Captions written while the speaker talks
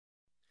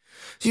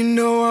You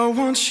know I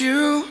want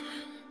you.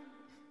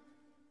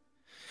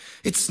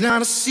 It's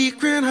not a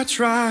secret I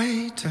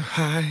try to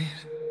hide.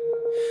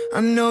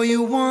 I know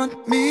you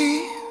want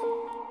me,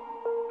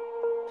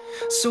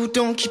 so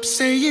don't keep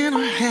saying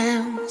our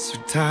hands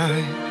are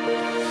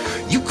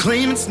tied. You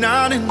claim it's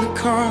not in the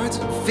cards,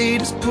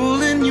 fate is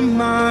pulling you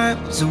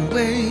miles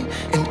away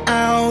and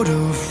out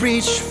of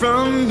reach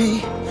from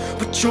me.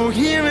 But you're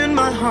here in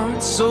my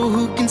heart, so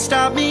who can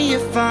stop me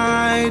if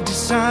I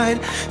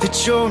decide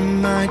that you're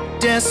my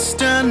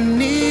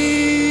destiny?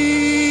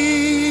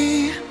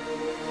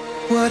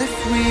 What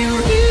if we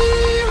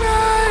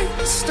rewrite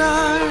the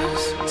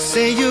stars?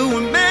 Say you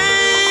were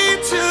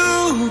made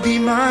to be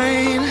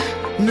mine.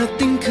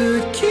 Nothing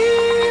could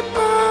keep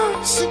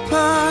us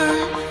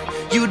apart.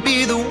 You'd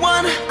be the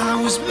one I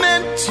was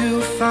meant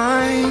to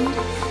find.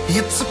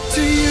 It's up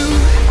to you,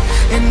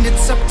 and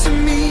it's up to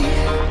me.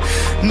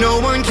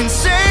 No one can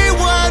say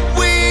what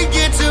we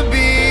get to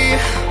be.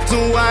 So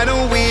why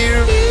don't we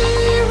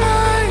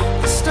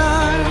rewrite the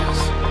stars?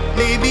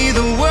 Maybe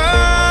the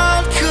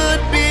world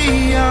could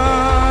be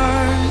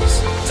ours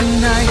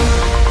tonight.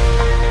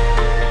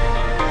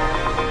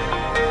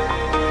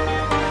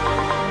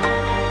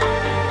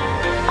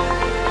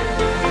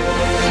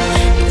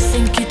 You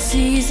think it's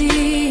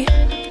easy.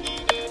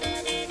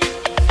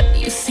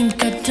 You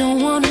think I don't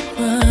wanna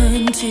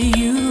run to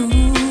you,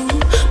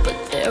 but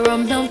there are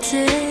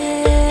mountains,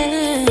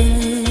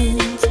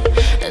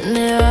 and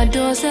there are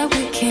doors that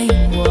we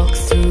can't walk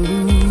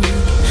through.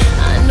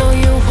 I know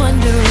you're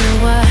wondering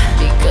why,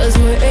 because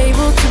we're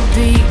able to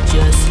be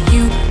just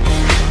you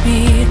and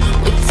me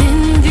within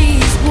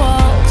these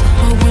walls.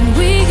 But when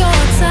we go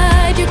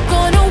outside, you're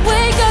gonna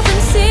wake up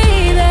and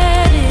see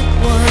that it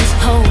was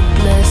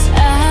hopeless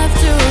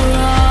after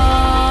all.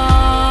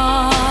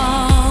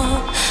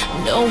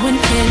 No one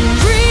can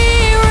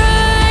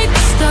rewrite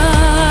the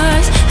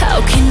stars. How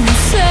can you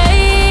say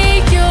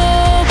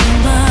you're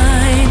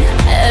mine?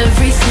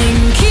 Everything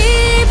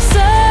keeps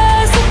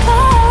us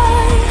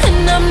apart, and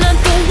I'm not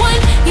the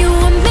one you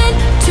were meant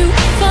to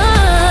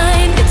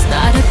find. It's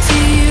not up to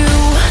you,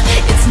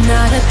 it's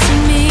not up to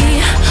me,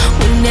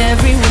 when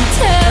everyone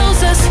tells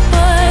us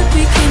what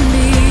we can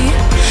be.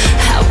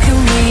 How can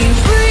we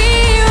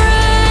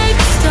rewrite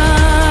the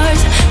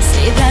stars?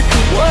 Say that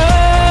the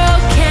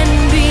world can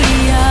be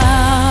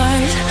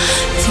ours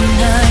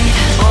tonight.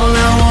 All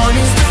I want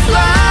is to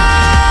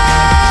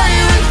fly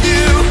with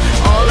you.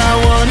 All I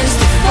want is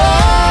to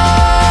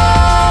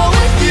fall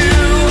with you.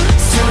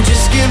 So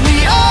just give me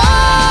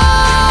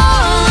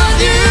all of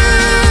you.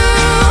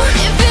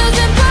 It feels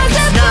impossible.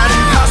 It's not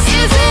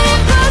impossible. Is it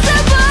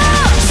impossible?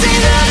 Say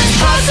that it's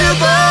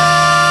possible.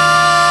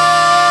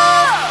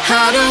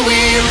 How do we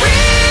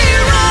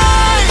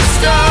rewrite the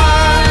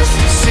stars?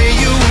 Say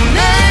you were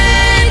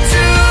made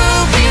to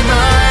be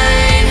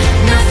mine.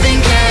 Nothing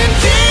can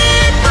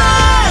keep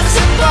us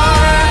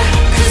apart,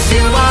 'cause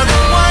you are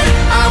the one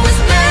I was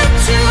meant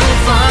to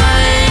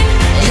find.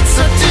 It's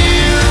up to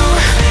you,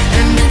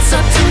 and it's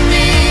up to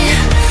me.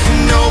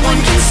 No one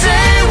can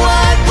say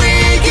what we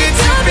get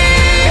to be.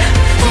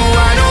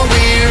 Why don't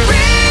we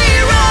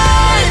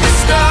rewrite the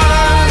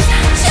stars?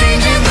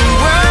 Changing the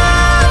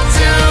world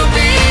to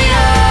be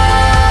ours.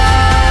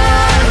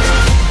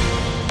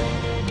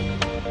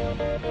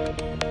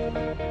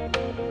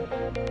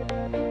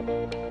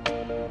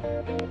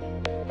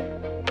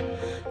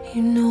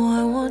 You know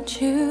I want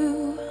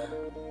you.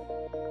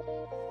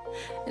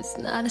 It's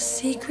not a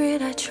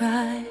secret I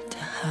tried to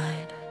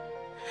hide,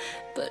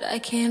 but I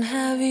can't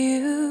have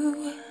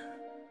you.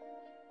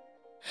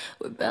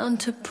 We're bound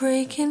to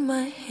break and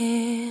my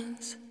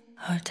hands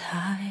are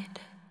tied.